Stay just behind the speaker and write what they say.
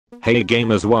Hey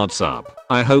gamers, what's up?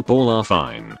 I hope all are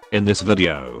fine. In this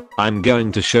video, I'm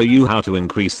going to show you how to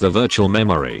increase the virtual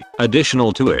memory.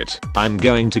 Additional to it, I'm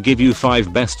going to give you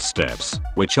 5 best steps,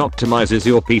 which optimizes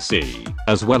your PC,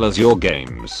 as well as your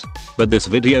games. But this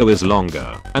video is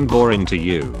longer and boring to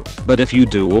you. But if you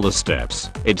do all the steps,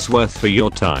 it's worth for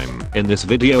your time. In this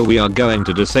video we are going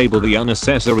to disable the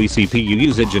unnecessary CPU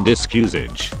usage and disk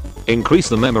usage. Increase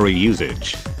the memory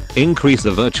usage. Increase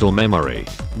the virtual memory,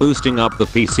 boosting up the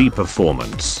PC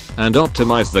performance, and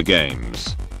optimize the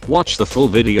games. Watch the full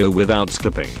video without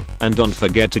skipping, and don't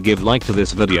forget to give like to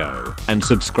this video, and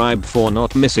subscribe for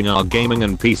not missing our gaming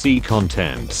and PC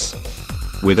contents.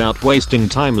 Without wasting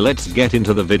time, let's get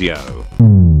into the video.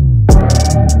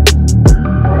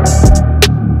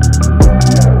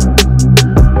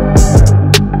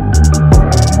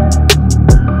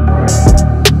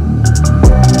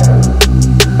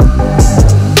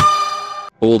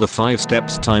 All the 5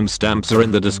 steps timestamps are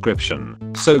in the description,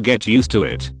 so get used to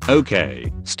it.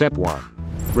 Okay, step 1.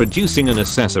 Reducing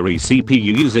unnecessary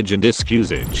CPU usage and disk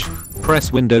usage.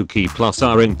 Press Window key plus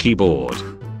R in keyboard.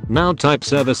 Now type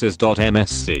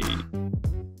services.msc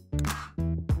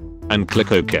and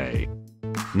click OK.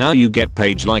 Now you get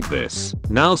page like this.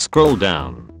 Now scroll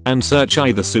down and search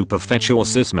either Superfetch or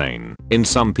Sysmain. In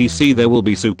some PC there will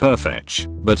be Superfetch,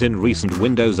 but in recent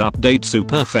Windows update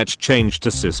Superfetch changed to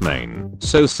Sysmain.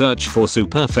 So search for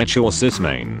Superfetch or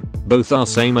Sysmain. Both are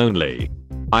same only.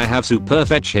 I have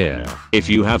Superfetch here. If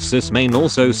you have Sysmain,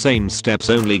 also same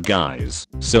steps only guys.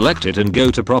 Select it and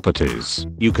go to properties.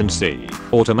 You can see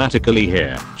automatically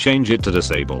here. Change it to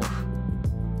disable.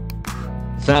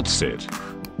 That's it.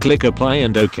 Click apply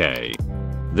and OK.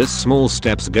 This small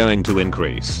step's going to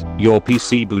increase your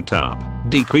PC boot up,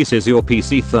 decreases your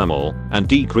PC thermal, and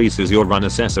decreases your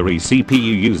unnecessary CPU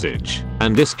usage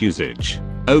and disk usage.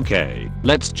 Okay,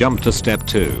 let's jump to step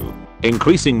 2.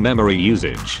 Increasing memory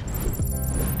usage.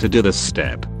 To do this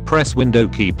step, press Window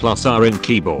key plus R in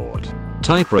keyboard.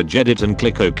 Type regedit and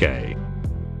click OK.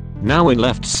 Now in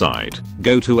left side,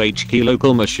 go to H key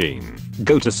local machine.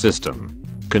 Go to System.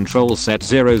 Control set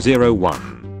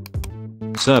 001.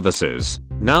 Services.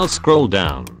 Now scroll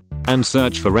down and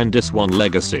search for NDIS1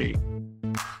 Legacy.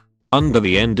 Under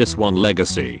the NDIS1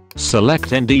 Legacy, select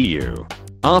NDU.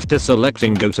 After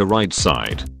selecting, go to right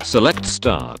side, select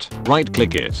Start, right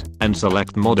click it, and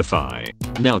select Modify.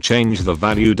 Now change the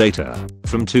value data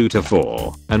from 2 to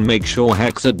 4 and make sure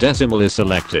hexadecimal is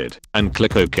selected and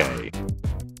click OK.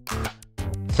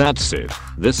 That's it.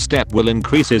 This step will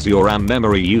increases your RAM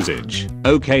memory usage.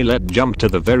 Okay, let's jump to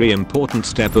the very important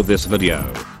step of this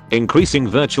video. Increasing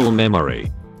virtual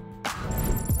memory.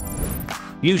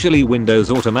 Usually Windows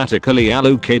automatically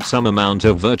allocates some amount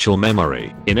of virtual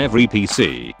memory in every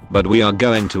PC, but we are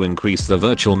going to increase the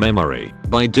virtual memory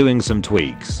by doing some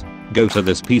tweaks. Go to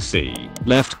this PC,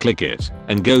 left click it,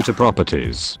 and go to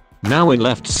properties. Now in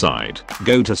left side,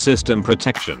 go to system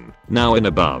protection. Now in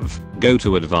above, go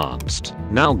to advanced.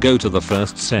 Now go to the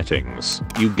first settings.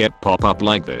 You get pop up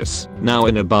like this. Now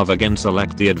in above again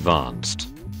select the advanced.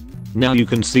 Now you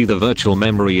can see the virtual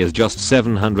memory is just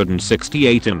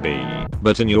 768 MB,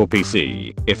 but in your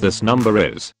PC, if this number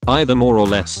is either more or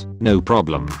less, no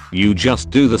problem. You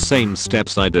just do the same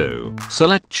steps I do.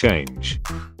 Select change.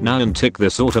 Now untick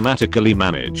this automatically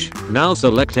manage. Now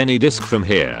select any disk from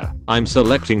here. I'm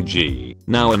selecting G.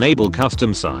 Now enable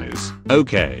custom size.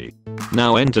 Okay.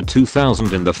 Now enter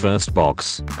 2000 in the first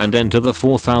box and enter the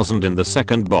 4000 in the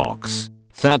second box.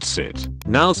 That's it.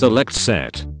 Now select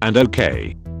set and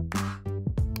OK.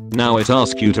 Now it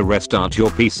asks you to restart your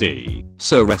PC,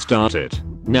 so restart it.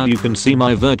 Now you can see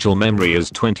my virtual memory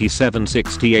is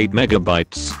 2768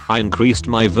 megabytes. I increased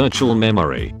my virtual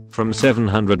memory from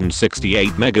 768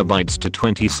 megabytes to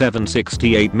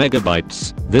 2768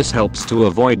 megabytes. This helps to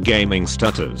avoid gaming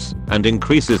stutters and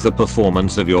increases the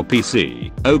performance of your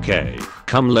PC. Okay,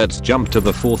 come let's jump to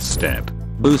the 4th step,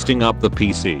 boosting up the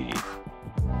PC.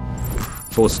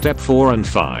 For step 4 and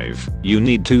 5, you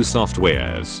need 2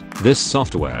 softwares. This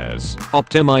softwares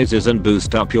optimizes and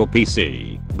boost up your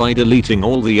PC by deleting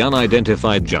all the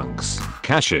unidentified junks,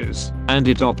 caches, and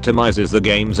it optimizes the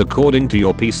games according to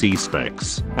your PC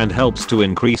specs and helps to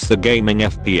increase the gaming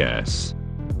FPS.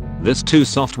 These 2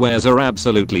 softwares are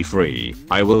absolutely free.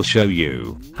 I will show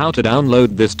you how to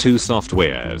download these 2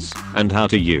 softwares and how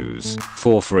to use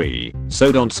for free.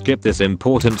 So don't skip this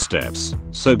important steps.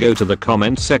 So go to the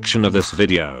comment section of this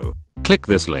video. Click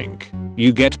this link.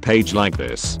 You get page like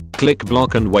this. Click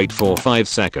block and wait for 5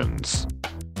 seconds.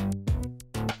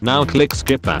 Now click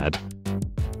skip ad.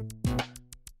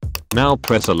 Now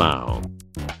press allow.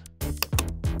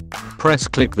 Press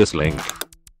click this link.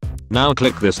 Now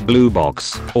click this blue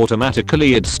box,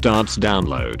 automatically it starts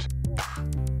download.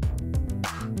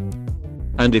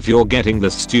 And if you're getting the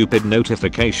stupid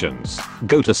notifications,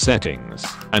 go to settings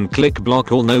and click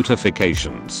block all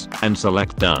notifications and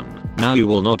select done. Now you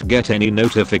will not get any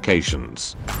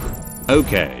notifications.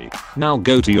 Okay, now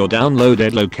go to your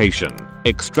downloaded location,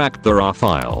 extract the RAR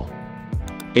file.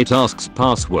 It asks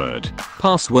password.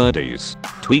 Password is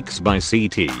tweaks by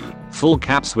CT, full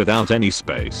caps without any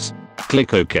space.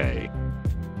 Click OK.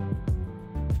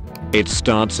 It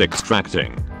starts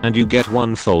extracting and you get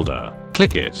one folder.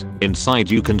 Click it.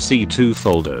 Inside you can see two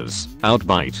folders,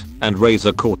 Byte and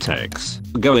Razer Cortex.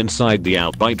 Go inside the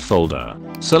Byte folder,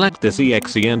 select this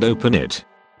exe and open it.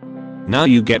 Now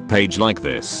you get page like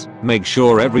this. Make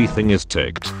sure everything is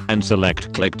ticked and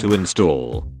select click to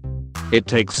install. It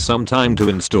takes some time to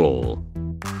install.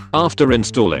 After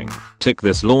installing, tick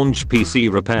this launch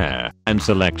PC repair and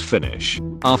select finish.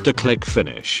 After click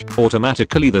finish,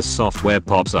 automatically the software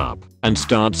pops up and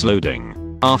starts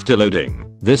loading. After loading,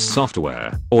 this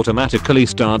software automatically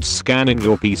starts scanning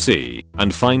your PC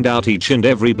and find out each and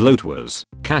every bloatwares,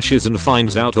 caches and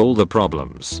finds out all the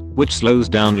problems, which slows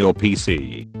down your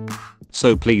PC.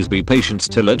 So please be patient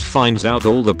till it finds out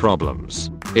all the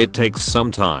problems. It takes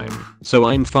some time, so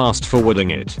I'm fast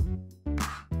forwarding it.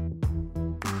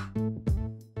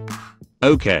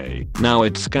 Okay, now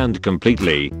it's scanned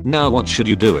completely. Now what should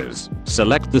you do is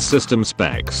select the system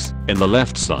specs in the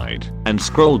left side and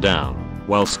scroll down.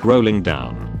 While scrolling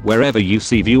down, wherever you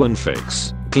see view and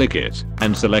fix, click it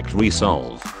and select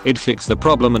resolve. It fixes the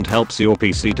problem and helps your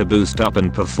PC to boost up in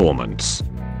performance.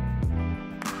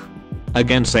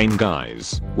 Again same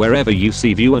guys, wherever you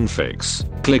see view and fix,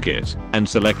 click it and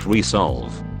select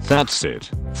resolve. That's it.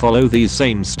 Follow these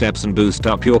same steps and boost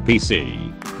up your PC.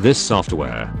 This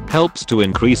software helps to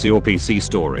increase your PC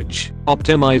storage,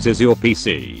 optimizes your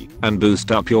PC, and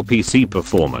boost up your PC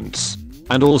performance.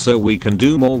 And also we can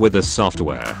do more with this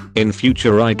software. In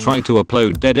future I try to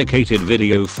upload dedicated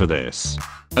video for this.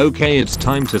 Okay, it's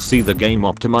time to see the game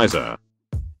optimizer.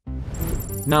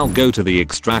 Now go to the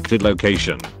extracted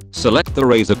location. Select the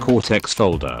Razer Cortex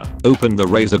folder. Open the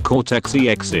Razer Cortex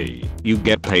exe. You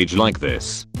get page like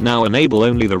this. Now enable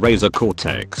only the Razer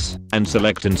Cortex and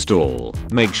select install.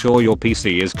 Make sure your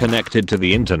PC is connected to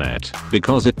the internet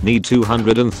because it needs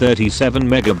 237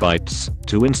 megabytes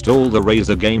to install the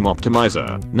Razer Game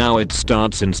Optimizer. Now it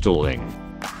starts installing.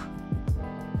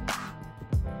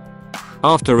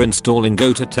 After installing,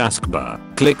 go to taskbar,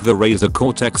 click the Razer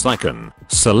Cortex icon,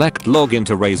 select login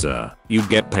to Razer. You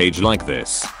get page like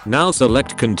this. Now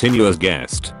select continue as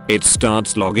guest. It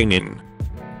starts logging in.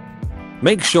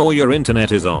 Make sure your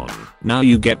internet is on. Now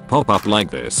you get pop-up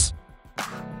like this.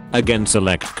 Again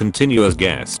select continue as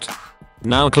guest.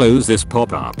 Now close this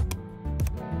pop-up.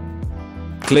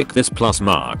 Click this plus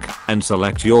mark and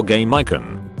select your game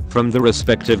icon. From the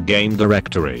respective game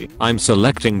directory, I'm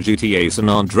selecting GTA San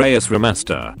Andreas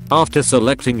Remaster. After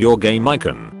selecting your game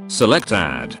icon, select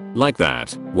add, like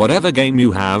that. Whatever game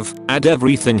you have, add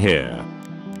everything here.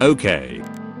 Okay.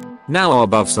 Now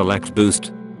above select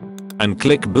boost. And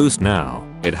click boost now.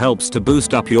 It helps to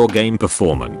boost up your game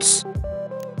performance.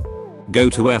 Go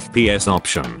to FPS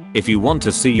option. If you want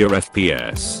to see your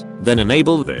FPS, then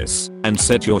enable this and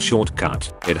set your shortcut.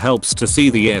 It helps to see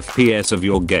the FPS of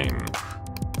your game.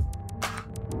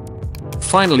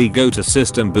 Finally go to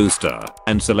System Booster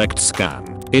and select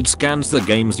Scan. It scans the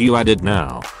games you added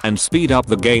now and speed up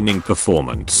the gaming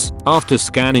performance. After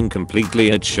scanning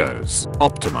completely it shows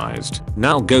optimized.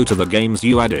 Now go to the games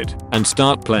you added and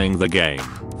start playing the game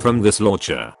from this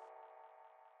launcher.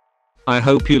 I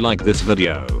hope you like this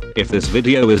video. If this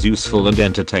video is useful and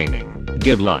entertaining,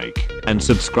 give like and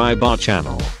subscribe our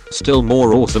channel. Still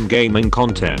more awesome gaming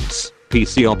contents.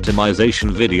 PC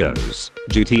optimization videos,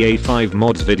 GTA 5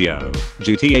 mods video,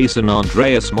 GTA San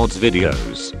Andreas mods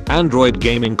videos, Android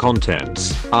gaming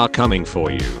contents are coming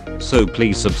for you, so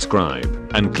please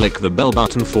subscribe and click the bell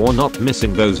button for not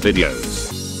missing those videos.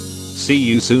 See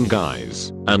you soon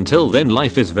guys. Until then,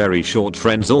 life is very short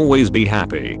friends, always be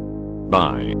happy.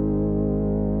 Bye.